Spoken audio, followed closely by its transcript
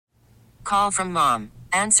Call from mom.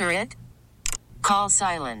 Answer it. Call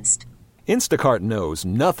silenced. Instacart knows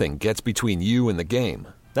nothing gets between you and the game.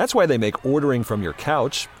 That's why they make ordering from your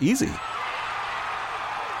couch easy.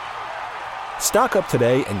 Stock up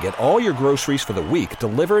today and get all your groceries for the week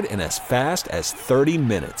delivered in as fast as 30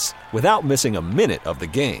 minutes without missing a minute of the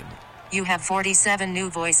game. You have 47 new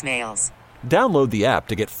voicemails. Download the app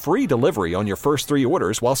to get free delivery on your first 3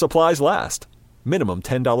 orders while supplies last. Minimum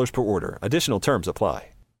 $10 per order. Additional terms apply.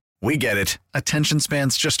 We get it. Attention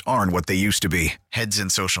spans just aren't what they used to be. Heads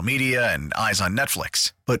in social media and eyes on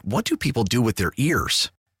Netflix. But what do people do with their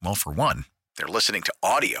ears? Well, for one, they're listening to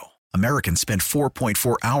audio. Americans spend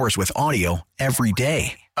 4.4 hours with audio every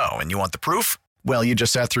day. Oh, and you want the proof? Well, you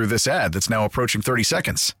just sat through this ad that's now approaching 30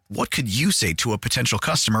 seconds. What could you say to a potential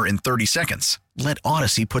customer in 30 seconds? Let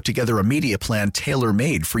Odyssey put together a media plan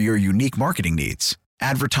tailor-made for your unique marketing needs.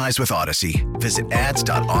 Advertise with Odyssey. Visit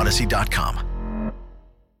ads.odyssey.com.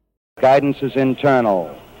 Guidance is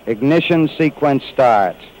internal. Ignition sequence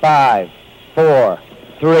starts. 5, 4,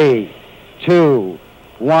 3, 2,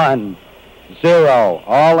 1, 0.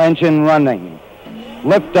 All engine running.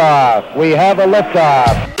 Liftoff. We have a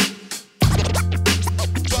liftoff.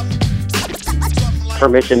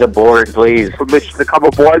 Permission to board, please. Permission to come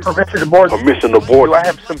aboard. Permission to board. Permission to board. Do I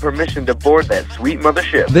have some permission to board that sweet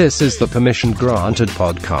mothership? This is the Permission Granted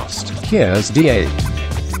podcast. Here's DA.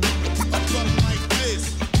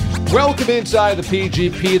 Welcome inside the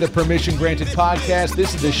PGP, the Permission Granted podcast.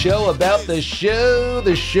 This is the show about the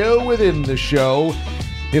show within the show.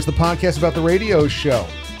 It's the podcast about the radio show.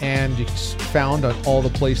 And it's found on all the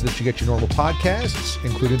places that you get your normal podcasts,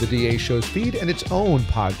 including the DA Show's feed and its own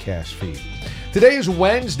podcast feed. Today is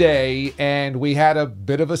Wednesday, and we had a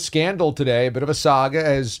bit of a scandal today, a bit of a saga,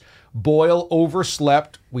 as Boyle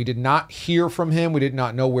overslept. We did not hear from him. We did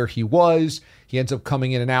not know where he was. He ends up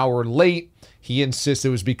coming in an hour late. He insists it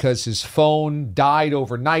was because his phone died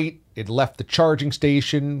overnight. It left the charging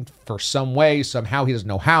station for some way. Somehow, he doesn't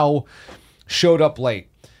know how. Showed up late.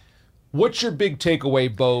 What's your big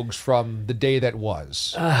takeaway, Bogusch, from the day that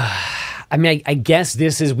was? I guess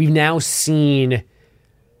we've now seen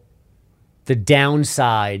the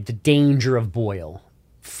downside, the danger of Boyle.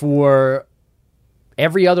 For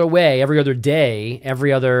every other way, every other day,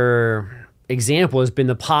 every other example has been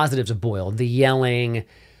the positives of Boyle. The yelling,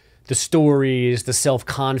 the stories, the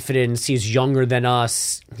self-confidence. He's younger than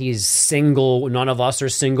us. He's single. None of us are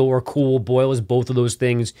single or cool. Boyle is both of those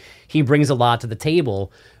things. He brings a lot to the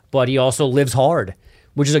table, but he also lives hard,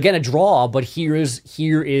 which is, again, a draw. But here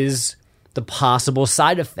is the possible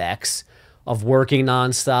side effects of working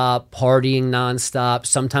nonstop, partying nonstop,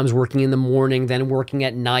 sometimes working in the morning, then working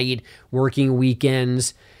at night, working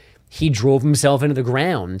weekends. He drove himself into the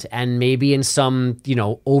ground, and maybe in some,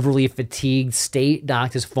 overly fatigued state,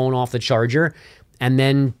 knocked his phone off the charger and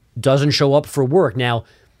then doesn't show up for work. Now,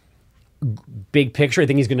 big picture, I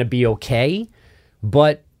think he's going to be okay,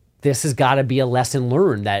 but this has got to be a lesson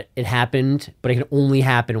learned that it happened, but it can only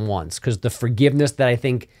happen once, because the forgiveness that I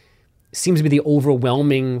think seems to be the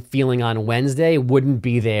overwhelming feeling on Wednesday wouldn't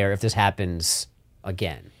be there if this happens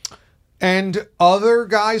again. And other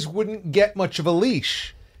guys wouldn't get much of a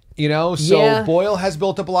leash. So Boyle has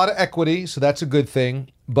built up a lot of equity, so that's a good thing.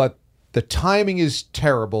 But the timing is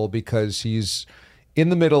terrible because he's in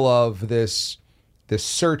the middle of this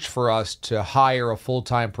search for us to hire a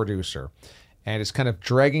full-time producer. And it's kind of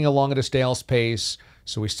dragging along at a snail's pace,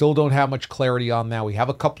 so we still don't have much clarity on that. We have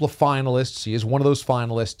a couple of finalists. He is one of those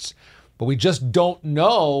finalists. But we just don't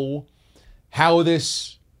know how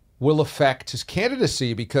this will affect his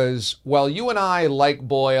candidacy, because while you and I like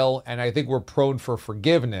Boyle, and I think we're prone for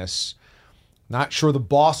forgiveness, not sure the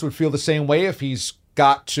boss would feel the same way if he's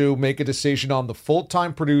got to make a decision on the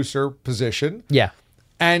full-time producer position. Yeah.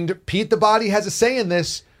 And Pete the Body has a say in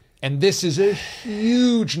this, and this is a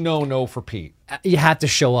huge no-no for Pete. You have to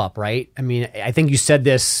show up, right? I mean, I think you said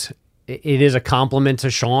this. It is a compliment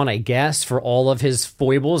to Sean, I guess, for all of his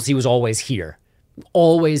foibles. He was always here.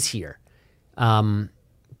 Always here.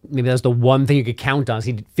 Maybe that's the one thing you could count on, is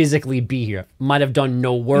he'd physically be here. Might have done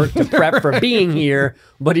no work to prep for being here,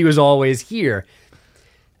 but he was always here.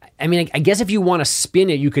 I mean, I guess if you want to spin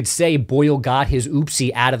it, you could say Boyle got his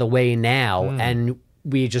oopsie out of the way now, and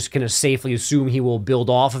we just kind of safely assume he will build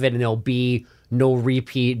off of it, and there'll be no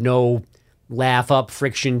repeat, no laugh up,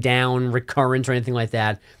 friction down, recurrence, or anything like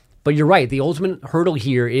that. But you're right. The ultimate hurdle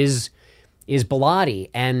here is Bilotti,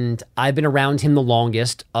 and I've been around him the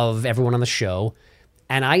longest of everyone on the show,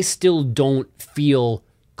 and I still don't feel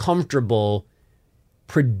comfortable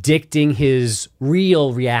predicting his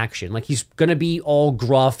real reaction. Like, he's going to be all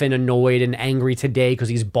gruff and annoyed and angry today because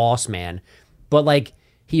he's boss man. But,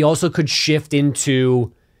 he also could shift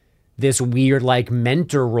into this weird like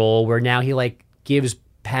mentor role where now he like gives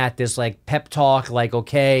Pat this like pep talk, like,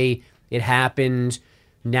 okay, it happened.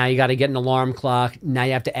 Now you got to get an alarm clock. Now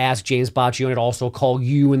you have to ask James Boccioni to also call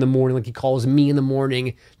you in the morning, like he calls me in the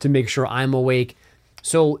morning to make sure I'm awake.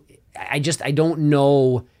 So I don't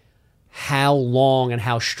know how long and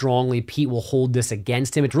how strongly Pete will hold this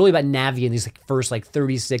against him. It's really about navigating these first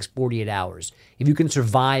 36, 48 hours. If you can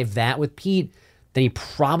survive that with Pete, then he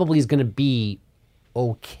probably is going to be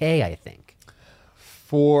okay, I think.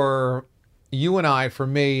 For you and I, for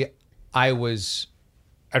me, I was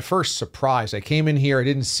at first surprised. I came in here, I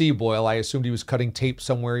didn't see Boyle. I assumed he was cutting tape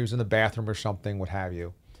somewhere. He was in the bathroom or something, what have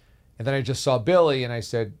you. And then I just saw Billy and I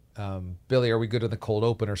said, Billy, are we good in the cold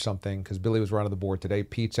open or something? Because Billy was running the board today.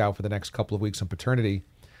 Pete's out for the next couple of weeks on paternity.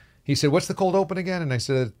 He said, what's the cold open again? And I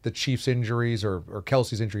said, the Chiefs' injuries or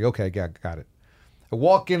Kelsey's injury. Okay, got it. I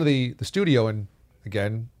walk into the studio and,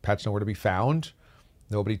 again, Pat's nowhere to be found.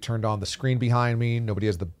 Nobody turned on the screen behind me. Nobody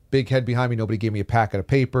has the big head behind me. Nobody gave me a packet of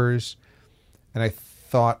papers. And I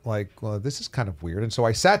thought, well, this is kind of weird. And so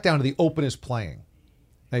I sat down to the open is playing.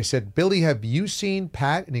 And I said, Billy, have you seen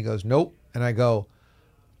Pat? And he goes, nope. And I go,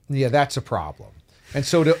 yeah, that's a problem. And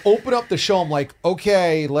so to open up the show, I'm like,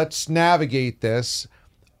 okay, let's navigate this.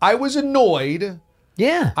 I was annoyed.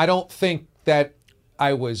 Yeah. I don't think that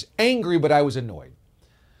I was angry, but I was annoyed.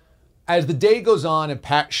 As the day goes on and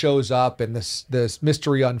Pat shows up and this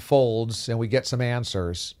mystery unfolds and we get some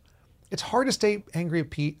answers, it's hard to stay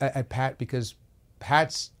angry at Pat because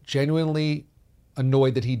Pat's genuinely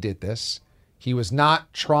annoyed that he did this. He was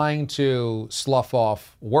not trying to slough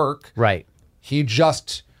off work. Right.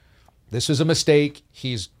 This was a mistake.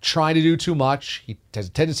 He's trying to do too much. He has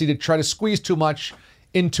a tendency to try to squeeze too much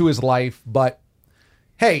into his life. But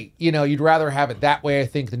hey, you'd rather have it that way, I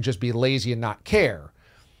think, than just be lazy and not care.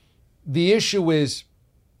 The issue is,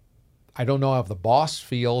 I don't know how the boss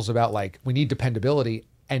feels about we need dependability,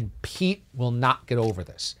 and Pete will not get over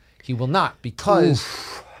this. He will not, because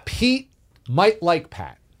Pete might like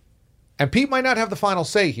Pat. And Pete might not have the final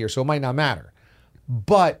say here, so it might not matter.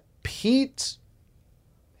 But Pete,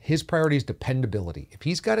 his priority is dependability. If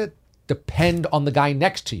he's got to depend on the guy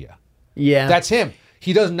next to you, that's him.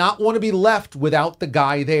 He does not want to be left without the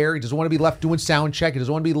guy there. He doesn't want to be left doing sound check. He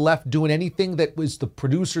doesn't want to be left doing anything that was the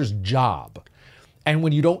producer's job. And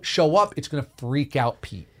when you don't show up, it's going to freak out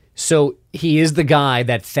Pete. So he is the guy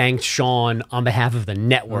that thanked Sean on behalf of the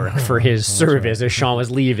network for his service as Sean was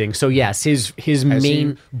leaving. So yes, his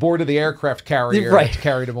main board of the aircraft carrier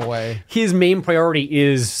carried him away. His main priority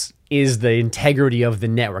is the integrity of the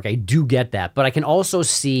network. I do get that, but I can also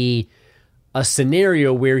see a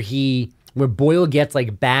scenario where Boyle gets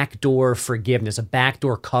backdoor forgiveness, a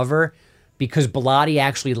backdoor cover, because Bilotti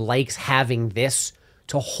actually likes having this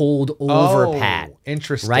to hold over Pat.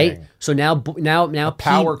 Interesting. Right? So now a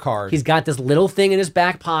power card. He's got this little thing in his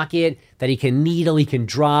back pocket that he can needle, he can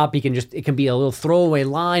drop, it can be a little throwaway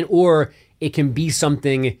line, or it can be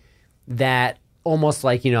something that almost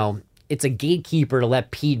it's a gatekeeper to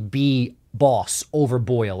let Pete be boss over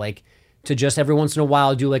Boyle. To just every once in a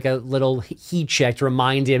while do a little heat check to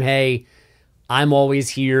remind him, hey, I'm always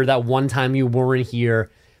here. That one time you weren't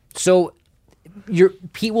here. So you're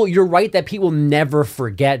right that Pete will never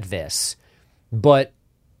forget this, but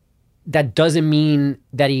that doesn't mean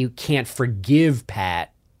that he can't forgive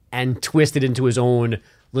Pat and twist it into his own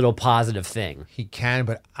little positive thing. He can,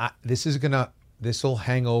 but this will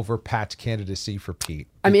hang over Pat's candidacy for Pete.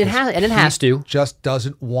 I mean, it has to. Just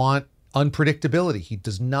doesn't want unpredictability. He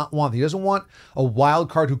doesn't want a wild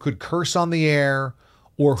card who could curse on the air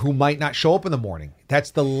or who might not show up in the morning.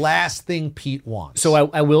 That's the last thing Pete wants. So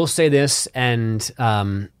I will say this, and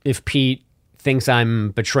if Pete thinks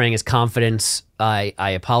I'm betraying his confidence, I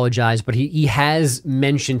apologize, but he has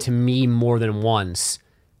mentioned to me more than once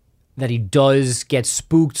that he does get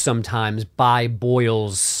spooked sometimes by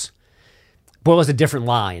Boyle's a different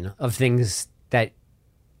line of things that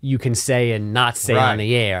you can say and not say on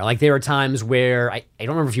the air. There are times where, I don't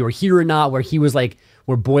remember if you were here or not, where he was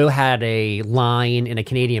where Boyle had a line in a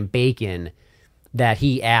Canadian Bacon that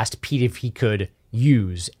he asked Pete if he could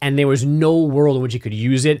use, and there was no world in which he could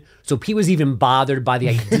use it. So Pete was even bothered by the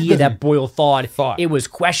idea that Boyle thought it was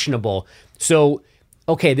questionable. So,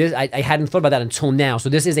 okay, I hadn't thought about that until now. So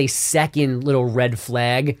this is a second little red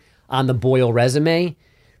flag on the Boyle resume.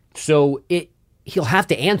 So he'll have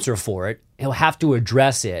to answer for it. He'll have to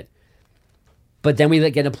address it. But then we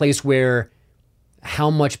get in a place where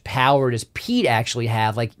how much power does Pete actually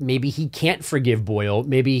have? Maybe he can't forgive Boyle.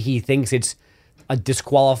 Maybe he thinks it's a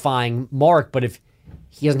disqualifying mark, but if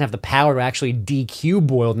he doesn't have the power to actually DQ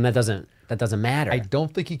Boyle, then that doesn't matter. I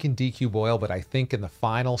don't think he can DQ Boyle, but I think in the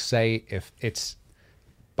final say, if it's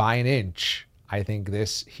by an inch, I think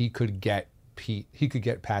he could get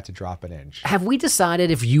Pat to drop an inch. Have we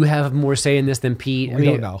decided if you have more say in this than Pete? We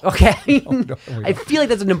don't know. Okay. I feel like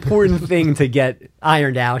that's an important thing to get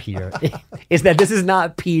ironed out here, is that this is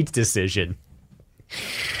not Pete's decision.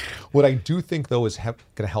 What I do think, though, is going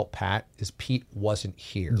to help Pat is Pete wasn't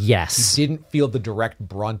here. Yes. He didn't feel the direct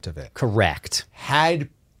brunt of it. Correct. Had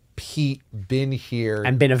Pete been here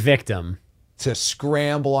and been a victim to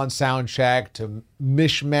scramble on sound check, to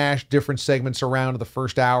mishmash different segments around the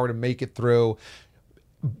first hour to make it through,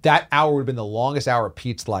 that hour would have been the longest hour of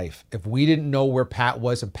Pete's life. If we didn't know where Pat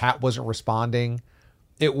was and Pat wasn't responding,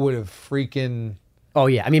 it would have freaking... Oh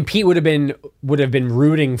yeah, I mean Pete would have been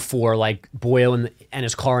rooting for like Boyle and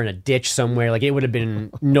his car in a ditch somewhere. Like it would have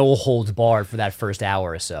been no holds barred for that first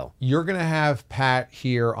hour or so. You're gonna have Pat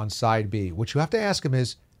here on side B. What you have to ask him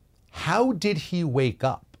is, how did he wake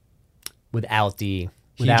up without an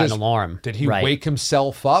alarm? Did he wake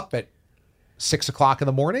himself up at 6 o'clock in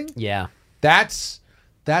the morning? Yeah, that's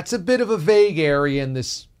a bit of a vague area in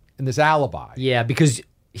this alibi. Yeah, because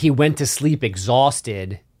he went to sleep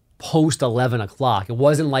exhausted post 11 o'clock. It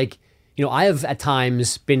wasn't like, I have at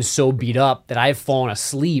times been so beat up that I've fallen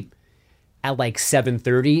asleep at like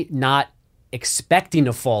 7:30, not expecting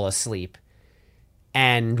to fall asleep,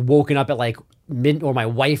 and woken up at like or my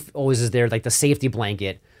wife always is there, like the safety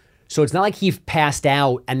blanket. So it's not like he passed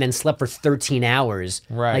out and then slept for 13 hours.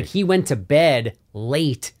 Right. Like he went to bed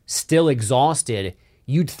late, still exhausted.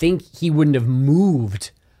 You'd think he wouldn't have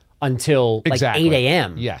moved until like 8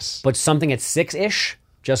 a.m. Yes. But something at 6-ish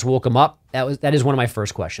just woke him up. That is one of my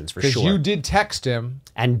first questions for sure. Because you did text him.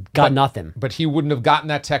 And got nothing. But he wouldn't have gotten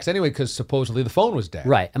that text anyway because supposedly the phone was dead.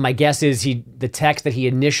 Right. And my guess is the text that he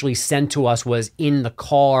initially sent to us was in the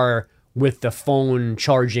car with the phone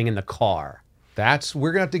charging in the car.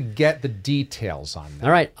 We're going to have to get the details on that.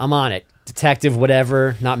 All right. I'm on it. Detective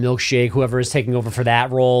whatever, not Milkshake, whoever is taking over for that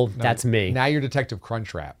role, that's me. Now you're Detective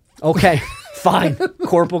Crunchwrap. Okay. Fine.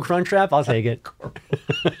 Corporal Crunchwrap, I'll take it.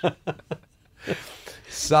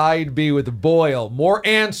 Side B with Boyle. More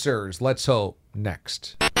answers. Let's hope.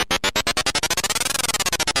 Next.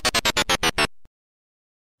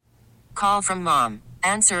 Call from mom.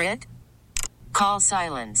 Answer it. Call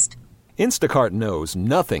silenced. Instacart knows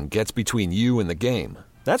nothing gets between you and the game.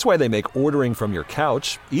 That's why they make ordering from your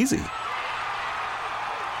couch easy.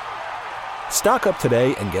 Stock up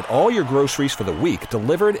today and get all your groceries for the week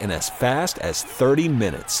delivered in as fast as 30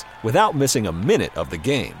 minutes without missing a minute of the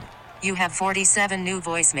game. You have 47 new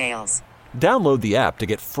voicemails. Download the app to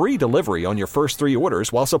get free delivery on your first 3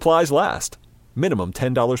 orders while supplies last. Minimum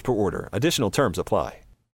 $10 per order. Additional terms apply.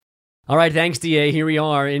 All right, thanks, DA. Here we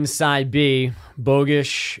are inside B.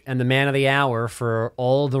 Bogusch and the man of the hour for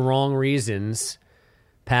all the wrong reasons.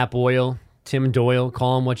 Pat Boyle, Tim Doyle,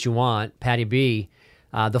 call him what you want. Patty B.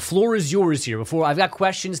 The floor is yours here. I've got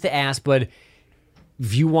questions to ask, but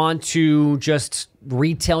if you want to just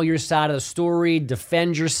retell your side of the story,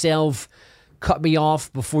 defend yourself, cut me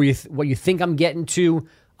off before what you think I'm getting to,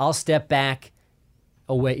 I'll step back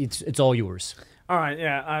away. It's all yours. All right,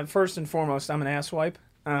 yeah. First and foremost, I'm an asswipe.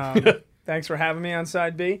 Thanks for having me on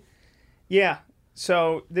Side B. Yeah,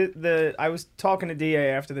 so I was talking to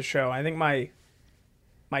DA after the show. I think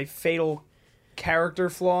my fatal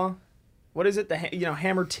character flaw, what is it?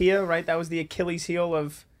 Hamartia, right? That was the Achilles heel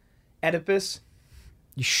of Oedipus.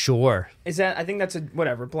 Sure. Is that? I think that's a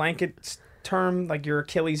blanket term, like your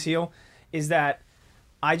Achilles heel. Is that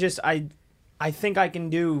I think I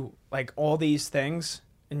can do like all these things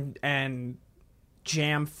and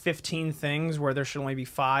jam 15 things where there should only be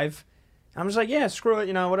 5. I'm just like, yeah, screw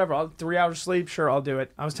it, whatever. 3 hours sleep, sure, I'll do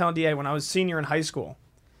it. I was telling DA when I was senior in high school,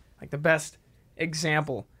 like the best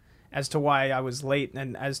example as to why I was late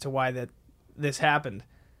and as to why this happened.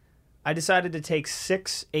 I decided to take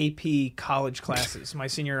 6 AP college classes my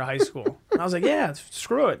senior year of high school. And I was like, yeah,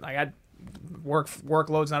 screw it. Like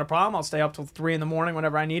workload's not a problem. I'll stay up till 3 a.m.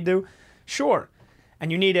 whenever I need to. Sure.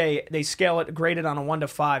 And you need they scale it graded on a 1 to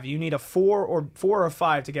 5. You need a 4 or a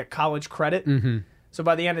 5 to get college credit. Mm-hmm. So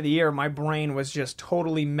by the end of the year, my brain was just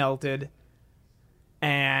totally melted,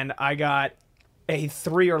 and I got a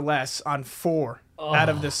 3 or less on 4 out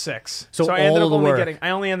of the 6. So I ended all up the work. I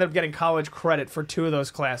only ended up getting college credit for 2 of those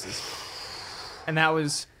classes, and that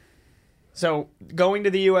was so going to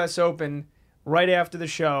the U.S. Open right after the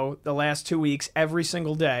show. The last 2 weeks, every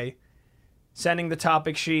single day, sending the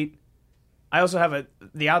topic sheet. I also have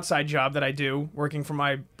the outside job that I do, working for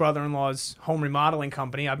my brother-in-law's home remodeling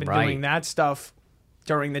company. I've been doing that stuff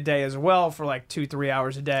during the day as well for like 2-3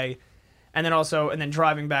 hours a day. And then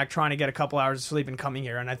driving back, trying to get a couple hours of sleep and coming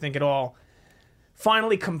here. And I think it all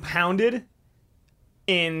finally compounded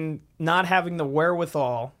in not having the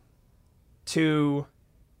wherewithal to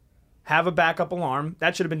have a backup alarm.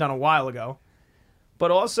 That should have been done a while ago.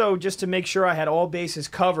 But also just to make sure I had all bases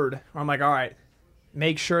covered. I'm like, all right,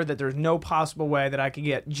 make sure that there's no possible way that I could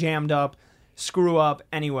get jammed up, screw up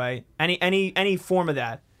anyway, any form of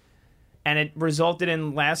that. And it resulted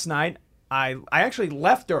in last night, I actually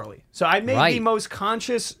left early. So I made the most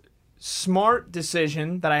conscious, smart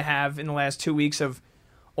decision that I have in the last 2 weeks of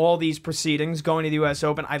all these proceedings, going to the U.S.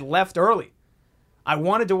 Open. I left early. I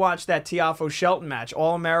wanted to watch that Tiafoe-Shelton match,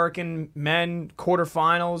 All-American men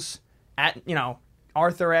quarterfinals at,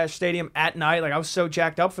 Arthur Ashe Stadium at night. Like, I was so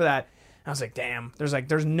jacked up for that. And I was like, damn,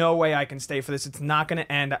 there's no way I can stay for this. It's not going to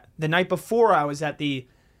end. The night before, I was at the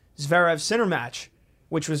Zverev-Sinner match,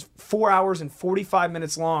 which was 4 hours and 45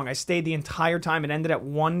 minutes long. I stayed the entire time. It ended at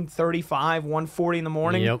 1:35, 1:40 in the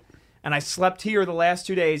morning. Yep. And I slept here the last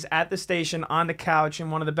 2 days at the station on the couch in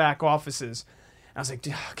one of the back offices. And I was like,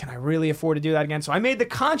 can I really afford to do that again? So I made the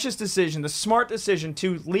conscious decision, the smart decision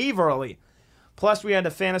to leave early. Plus, we had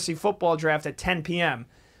the fantasy football draft at 10 p.m.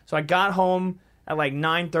 So I got home at like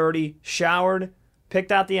 9:30, showered,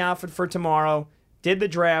 picked out the outfit for tomorrow, did the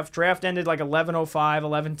draft. Draft ended like 11:05,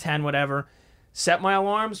 11:10, whatever. Set my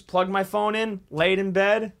alarms, plugged my phone in, laid in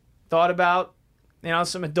bed, thought about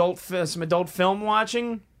some adult film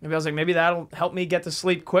watching. Maybe I was like, maybe that'll help me get to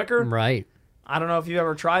sleep quicker. Right. I don't know if you've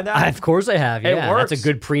ever tried that. Of course I have. Yeah, it works. That's a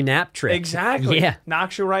good pre-nap trick. Exactly. Yeah.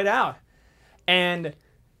 Knocks you right out. And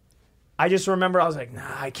I just remember I was like,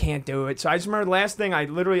 nah, I can't do it. So I just remember the last thing I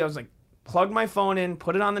was like, plugged my phone in,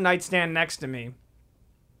 put it on the nightstand next to me.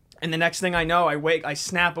 And the next thing I know, I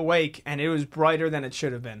snap awake, and it was brighter than it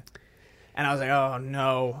should have been. And I was like, oh,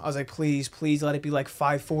 no. I was like, please let it be like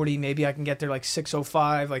 5:40. Maybe I can get there like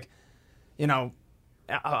 6:05. Like,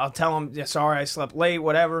 I'll tell them, yeah, sorry, I slept late,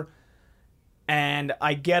 whatever. And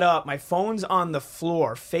I get up. My phone's on the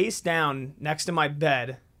floor, face down next to my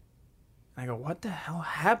bed. And I go, what the hell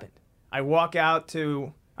happened? I walk out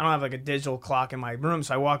to, I don't have like a digital clock in my room,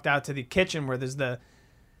 so I walked out to the kitchen where there's the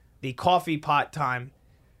coffee pot time,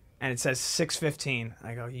 and it says 6:15.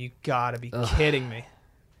 I go, you gotta be kidding me.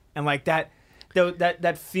 And like that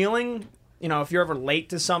feeling, if you're ever late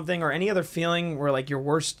to something or any other feeling where like your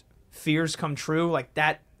worst fears come true, like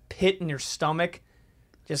that pit in your stomach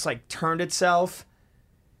just like turned itself,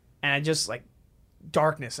 and I just like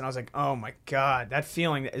darkness, and I was like, oh my God, that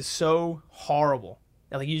feeling is so horrible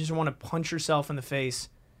that like you just want to punch yourself in the face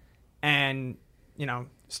and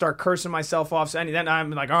start cursing myself off. So then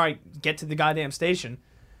I'm like, all right, get to the goddamn station,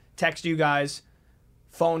 text you guys,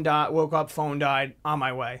 phone died, woke up, phone died, on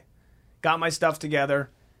my way, got my stuff together.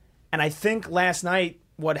 And I think last night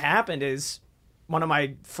what happened is one of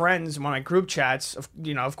my friends, one of my group chats,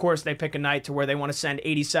 of course they pick a night to where they want to send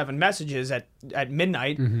 87 messages at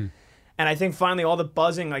midnight. Mm-hmm. And I think finally all the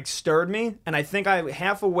buzzing like stirred me. And I think I,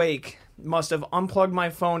 half awake, must have unplugged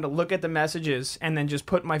my phone to look at the messages and then just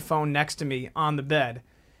put my phone next to me on the bed.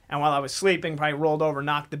 And while I was sleeping, probably rolled over,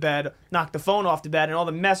 knocked the phone off the bed, and all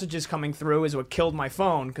the messages coming through is what killed my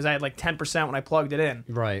phone because I had like 10% when I plugged it in.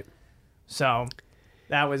 Right. So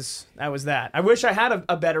that was that. I wish I had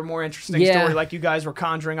a better, more interesting story like you guys were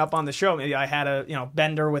conjuring up on the show. Maybe I had a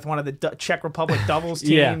Bender with one of the Czech Republic doubles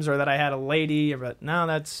teams, or that I had a lady. But no,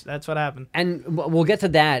 that's what happened. And we'll get to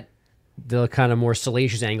that, the kind of more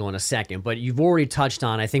salacious angle in a second. But you've already touched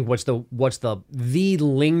on, I think, what's the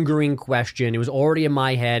lingering question. It was already in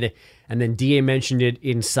my head, and then DA mentioned it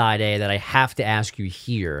inside A that I have to ask you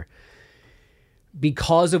here.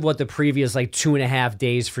 Because of what the previous 2.5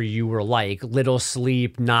 days for you were like, little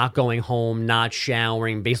sleep, not going home, not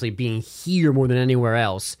showering, basically being here more than anywhere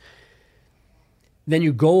else. Then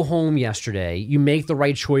you go home yesterday, you make the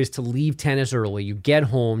right choice to leave tennis early, you get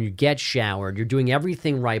home, you get showered, you're doing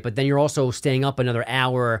everything right, but then you're also staying up another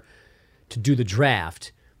hour to do the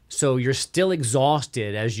draft. So you're still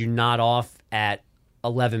exhausted as you nod off at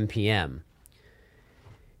 11 p.m.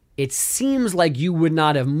 It seems like you would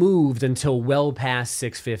not have moved until well past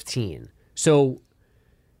 6:15. So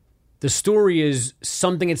the story is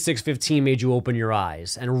something at 6:15 made you open your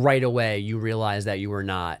eyes, and right away you realized that you were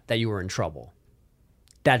in trouble.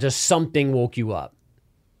 That just something woke you up.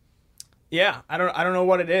 Yeah, I don't know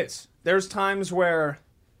what it is. There's times where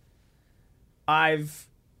I've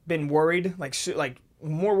been worried, like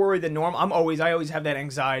more worried than normal. I always have that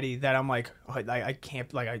anxiety that I'm like, oh, I can't,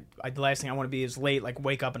 the last thing I want to be is late,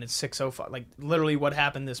 wake up and it's 6:05, literally what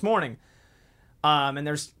happened this morning. And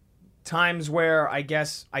there's times where I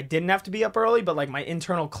guess I didn't have to be up early, but my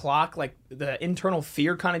internal clock, the internal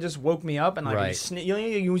fear kind of just woke me up, and right.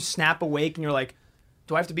 you snap awake and you're like,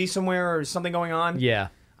 do I have to be somewhere or is something going on? Yeah.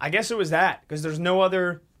 I guess it was that, because there's no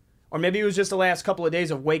other Or maybe it was just the last couple of days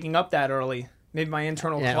of waking up that early. Maybe my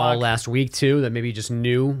internal And clock. all last week too, that maybe you just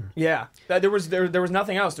knew. Yeah, there was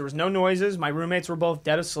nothing else. There was no noises. My roommates were both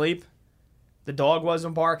dead asleep. The dog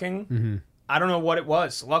wasn't barking. Mm-hmm. I don't know what it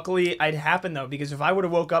was. Luckily, it happened though, because if I would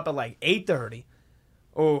have woke up at like 8:30,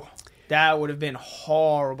 that would have been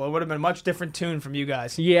horrible. It would have been a much different tune from you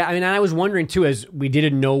guys. Yeah, I mean, and I was wondering too, as we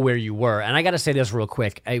didn't know where you were, and I got to say this real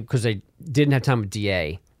quick because I didn't have time with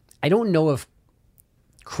DA. I don't know if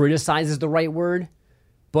criticize is the right word,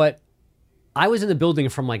 but I was in the building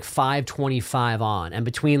from like 5:25 on, and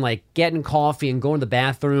between like getting coffee and going to the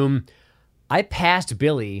bathroom, I passed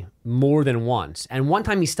Billy more than once. And one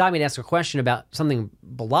time he stopped me to ask a question about something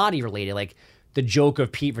Bilotti related, like the joke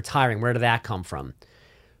of Pete retiring. Where did that come from?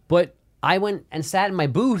 But I went and sat in my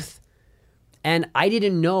booth, and I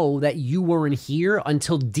didn't know that you weren't here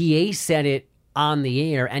until DA said it on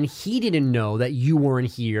the air, and he didn't know that you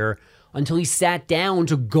weren't here until he sat down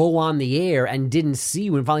to go on the air and didn't see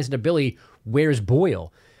you and finally said to Billy, "Where's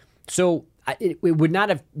Boyle?" So it would not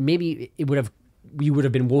have, maybe it would have, you would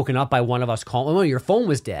have been woken up by one of us calling, oh, your phone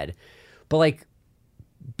was dead. But like,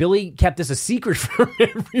 Billy kept this a secret from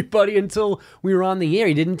everybody until we were on the air.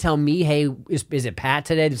 He didn't tell me, hey, is it Pat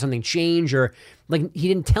today? Did something change? Or like, he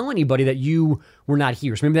didn't tell anybody that you were not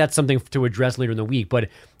here. So maybe that's something to address later in the week. But,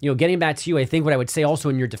 you know, getting back to you, I think what I would say also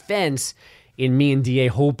in your defense, in me and DA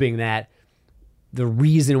hoping that the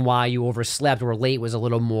reason why you overslept or were late was a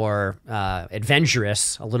little more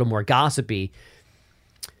adventurous, a little more gossipy.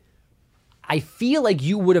 I feel like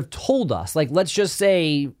you would have told us, like, let's just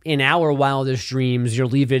say in our wildest dreams, you're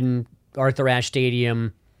leaving Arthur Ashe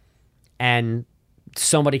Stadium and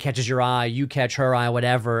somebody catches your eye, you catch her eye,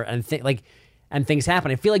 whatever, and things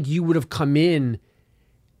happen. I feel like you would have come in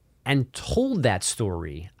and told that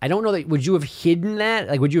story. I don't know that, would you have hidden that?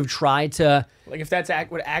 Like, would you have tried to... Like, if that's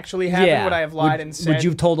what actually happened, would I have lied and said... Would you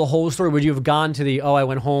have told the whole story? Would you have gone to the, I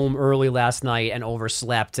went home early last night and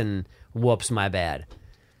overslept and whoops, my bad?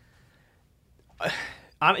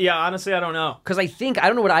 Yeah, honestly, I don't know. Because I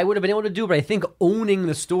don't know what I would have been able to do, but I think owning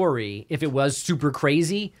the story, if it was super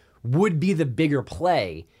crazy, would be the bigger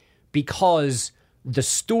play, because the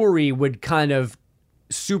story would kind of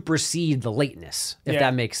supersede the lateness, if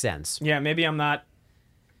that makes sense. Yeah, maybe I'm not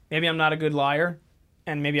a good liar,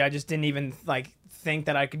 and maybe I just didn't even like think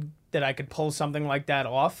that I could pull something like that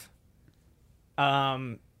off.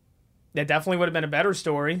 That definitely would have been a better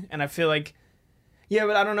story, and I feel like, yeah,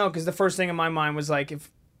 but I don't know, because the first thing in my mind was like,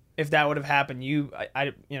 if that would have happened,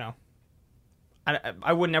 I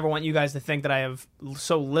would never want you guys to think that I have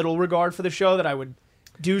so little regard for the show that I would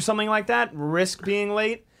do something like that, risk being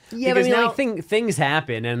late. Yeah, but I mean, like, things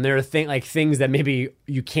happen, and there are things that maybe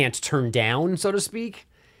you can't turn down, so to speak,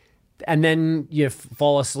 and then you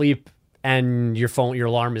fall asleep and your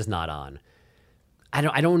alarm is not on.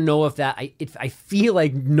 I don't know if that. I feel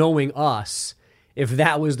like, knowing us, if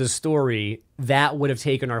that was the story, that would have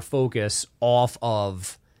taken our focus off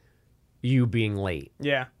of you being late.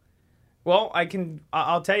 Yeah. Well,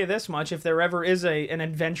 I'll tell you this much. If there ever is an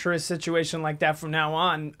adventurous situation like that from now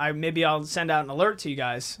on, maybe I'll send out an alert to you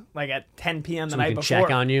guys, like at 10 p.m. the night before.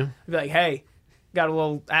 Check on you. Be like, hey, got a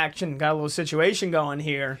little action, got a little situation going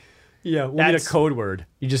here. Yeah, we'll need a code word.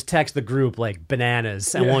 You just text the group like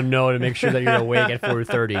bananas, and we'll know to make sure that you're awake at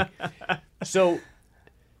 4:30. So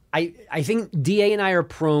I think DA and I are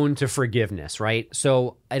prone to forgiveness, right?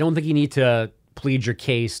 So I don't think you need to plead your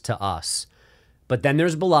case to us. But then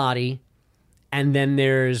there's Bilotti, and then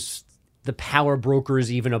there's the power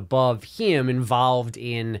brokers even above him involved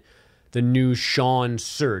in the new Sean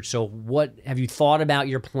search. So what have you thought about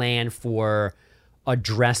your plan for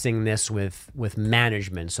addressing this with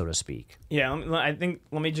management, so to speak? Yeah, let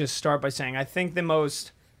me just start by saying, I think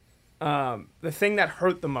the thing that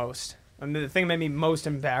hurt the most, and the thing that made me most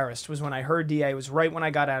embarrassed, was when I heard DA, was right when I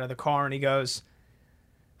got out of the car, and he goes,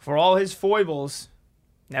 for all his foibles,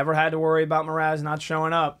 never had to worry about Mraz not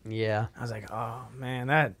showing up. Yeah. I was like, oh,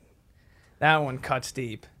 man, that one cuts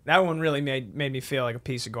deep. That one really made me feel like a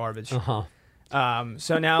piece of garbage. Uh-huh.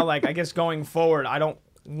 So now, like, I guess going forward, I don't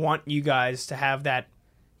want you guys to have that,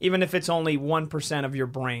 even if it's only 1% of your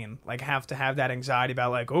brain, like, have to have that anxiety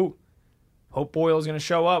about, like, oh, hope Boyle's going to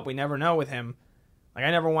show up. We never know with him. Like,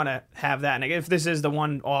 I never want to have that. And if this is the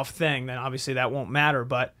one-off thing, then obviously that won't matter.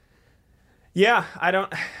 But, yeah,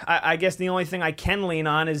 I guess the only thing I can lean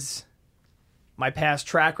on is my past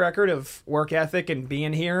track record of work ethic and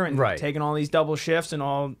being here and taking all these double shifts and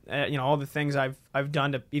all the things I've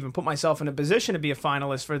done to even put myself in a position to be a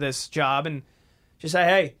finalist for this job, and just say,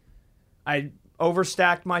 hey, I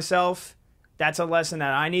overstacked myself. That's a lesson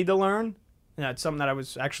that I need to learn. And that's something that I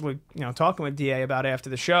was actually talking with DA about after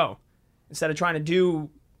the show. Instead of trying to do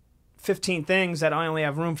 15 things that I only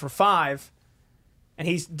have room for 5.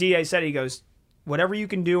 And DA said, he goes, whatever you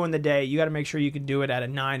can do in the day, you got to make sure you can do it at a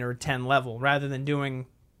 9 or a 10 level rather than doing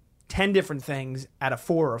 10 different things at a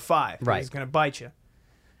 4 or 5. Right. It's going to bite you.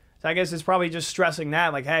 So I guess it's probably just stressing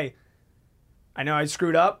that, like, hey, I know I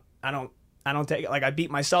screwed up. I don't take it like I beat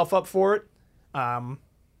myself up for it. I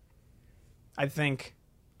would think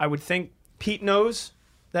Pete knows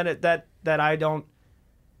that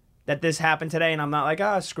this happened today, and I'm not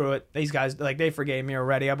like, screw it. These guys, like, they forgave me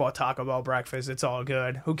already. I bought Taco Bell breakfast. It's all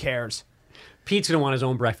good. Who cares? Pete's going to want his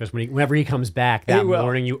own breakfast whenever he comes back that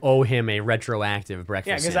morning. You owe him a retroactive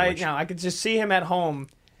breakfast sandwich. Because I could just see him at home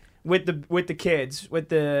with the kids, with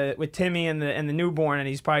Timmy and the newborn, and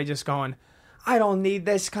he's probably just going, I don't need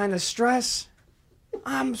this kind of stress.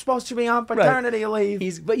 I'm supposed to be on paternity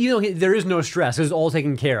leave. But there is no stress. It was all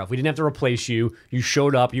taken care of. We didn't have to replace you. You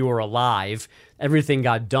showed up. You were alive. Everything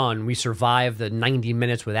got done. We survived the 90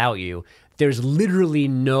 minutes without you. There's literally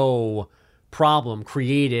no problem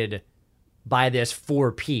created by this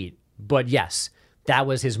for Pete. But yes, that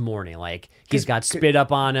was his morning. Like, he's got spit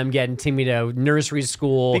up on him, getting Timmy to nursery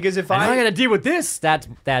school. Because if I got to deal with this, that's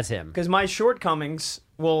him. Because my shortcomings,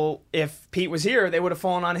 well, if Pete was here, they would have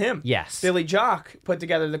fallen on him. Yes. Billy Jock put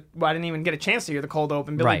together I didn't even get a chance to hear the cold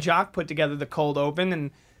open. Billy Jock put together the cold open,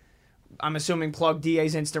 and I'm assuming plug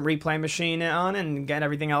DA's instant replay machine on and get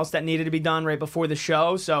everything else that needed to be done right before the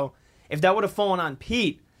show. So if that would have fallen on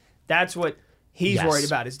Pete, that's what he's worried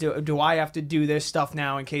about, is do I have to do this stuff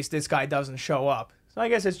now in case this guy doesn't show up? So I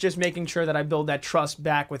guess it's just making sure that I build that trust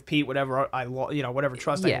back with Pete, whatever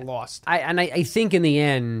trust I lost. I think in the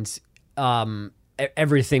end,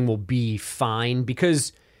 everything will be fine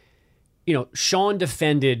because, Sean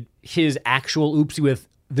defended his actual oopsie with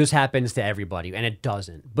this happens to everybody, and it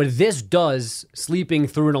doesn't. But this does, sleeping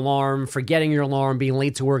through an alarm, forgetting your alarm, being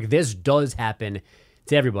late to work, this does happen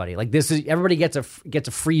to everybody. Like, everybody gets a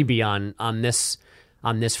freebie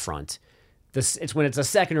on this front. It's when it's a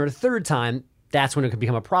second or a third time, that's when it could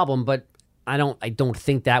become a problem. But I don't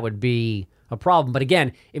think that would be a problem. But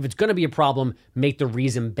again, if it's going to be a problem, make the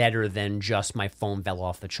reason better than just my phone fell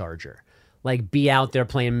off the charger. Like, be out there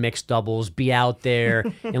playing mixed doubles, be out there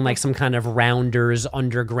in like some kind of Rounders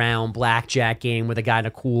underground blackjack game with a guy in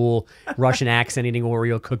a cool Russian accent eating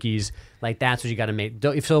Oreo cookies. Like, that's what you got to make.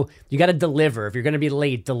 So you got to deliver. If you're going to be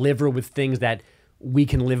late, deliver with things that we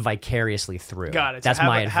can live vicariously through. Got it. That's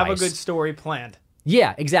my advice. Have a good story planned.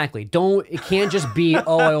 Yeah, exactly. It can't just be,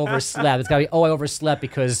 I overslept. It's got to be, I overslept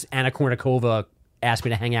because Anna Kournikova asked me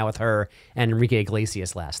to hang out with her and Enrique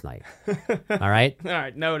Iglesias last night. All right? All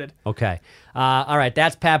right, noted. Okay. All right,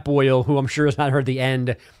 that's Pat Boyle, who I'm sure has not heard the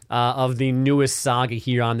end of the newest saga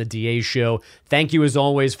here on the DA Show. Thank you, as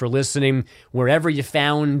always, for listening. Wherever you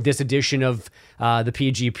found this edition of the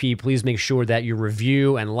PGP, please make sure that you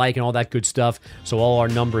review and like and all that good stuff so all our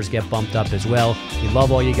numbers get bumped up as well. We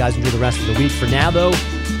love all you guys. Enjoy the rest of the week. For now, though,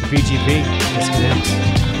 the PGP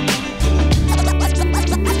disconnects.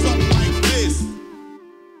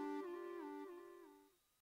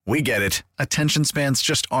 We get it. Attention spans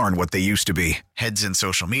just aren't what they used to be. Heads in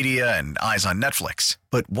social media and eyes on Netflix.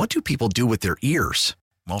 But what do people do with their ears?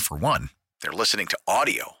 Well, for one, they're listening to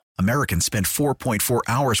audio. Americans spend 4.4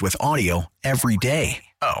 hours with audio every day.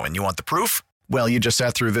 Oh, and you want the proof? Well, you just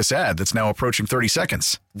sat through this ad that's now approaching 30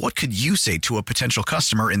 seconds. What could you say to a potential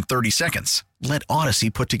customer in 30 seconds? Let Odyssey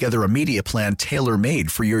put together a media plan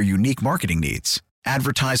tailor-made for your unique marketing needs.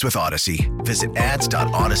 Advertise with Odyssey. Visit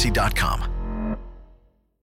ads.odyssey.com.